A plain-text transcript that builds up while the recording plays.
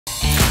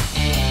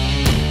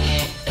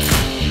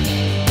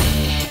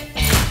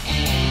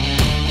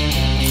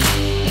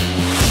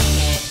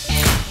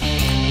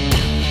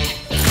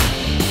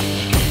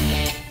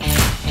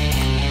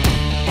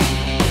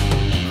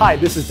Hi,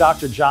 this is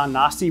Dr. John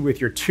Nosti with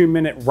your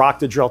 2-minute rock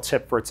the drill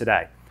tip for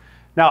today.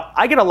 Now,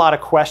 I get a lot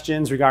of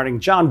questions regarding,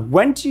 John,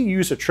 when do you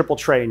use a triple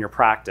tray in your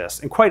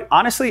practice? And quite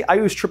honestly, I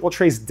use triple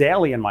trays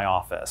daily in my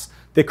office.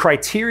 The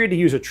criteria to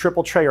use a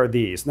triple tray are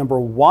these. Number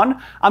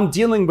one, I'm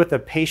dealing with a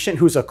patient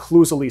who's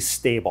occlusally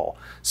stable.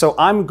 So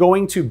I'm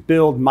going to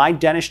build my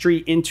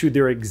dentistry into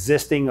their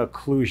existing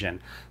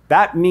occlusion.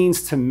 That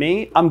means to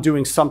me, I'm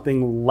doing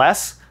something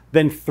less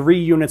than 3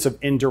 units of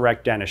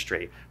indirect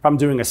dentistry. If I'm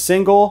doing a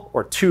single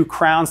or 2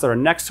 crowns that are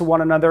next to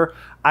one another,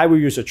 I will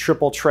use a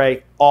triple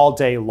tray all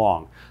day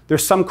long.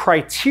 There's some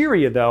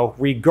criteria though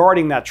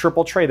regarding that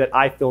triple tray that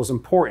I feel is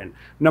important.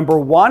 Number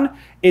one,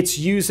 it's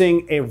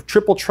using a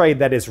triple tray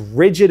that is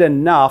rigid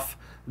enough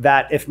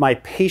that if my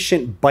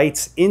patient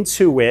bites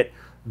into it,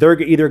 they're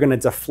either gonna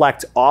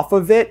deflect off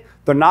of it,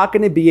 they're not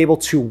gonna be able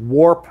to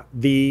warp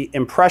the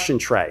impression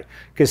tray,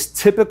 because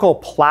typical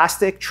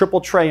plastic triple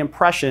tray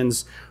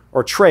impressions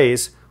or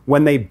trays,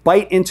 when they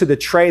bite into the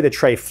tray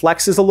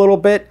flexes a little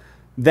bit,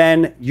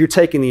 then you're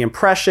taking the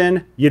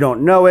impression, you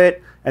don't know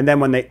it, and then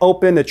when they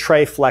open, the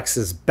tray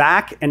flexes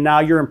back, and now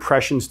your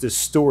impression's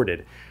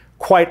distorted.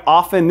 Quite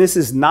often, this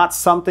is not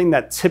something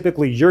that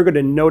typically you're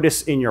gonna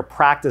notice in your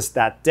practice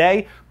that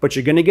day, but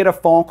you're gonna get a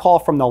phone call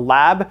from the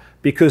lab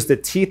because the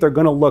teeth are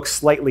gonna look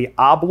slightly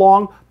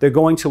oblong, they're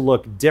going to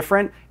look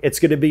different, it's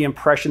gonna be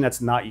impression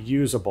that's not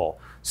usable.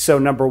 So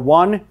number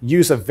one,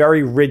 use a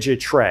very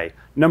rigid tray.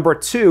 Number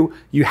two,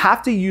 you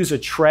have to use a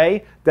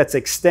tray that's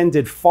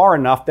extended far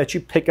enough that you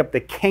pick up the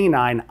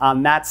canine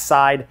on that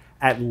side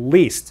at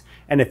least.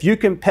 And if you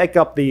can pick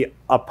up the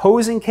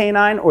opposing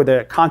canine or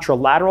the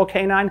contralateral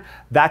canine,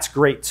 that's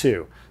great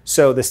too.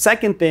 So the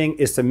second thing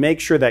is to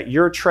make sure that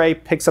your tray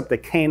picks up the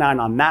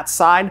canine on that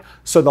side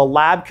so the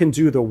lab can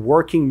do the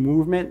working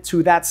movement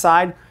to that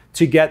side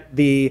to get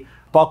the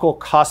buccal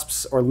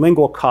cusps or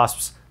lingual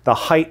cusps, the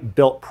height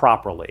built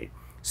properly.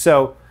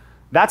 So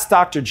that's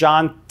Dr.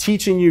 John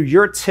teaching you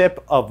your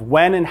tip of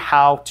when and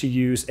how to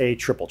use a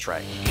triple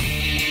tray.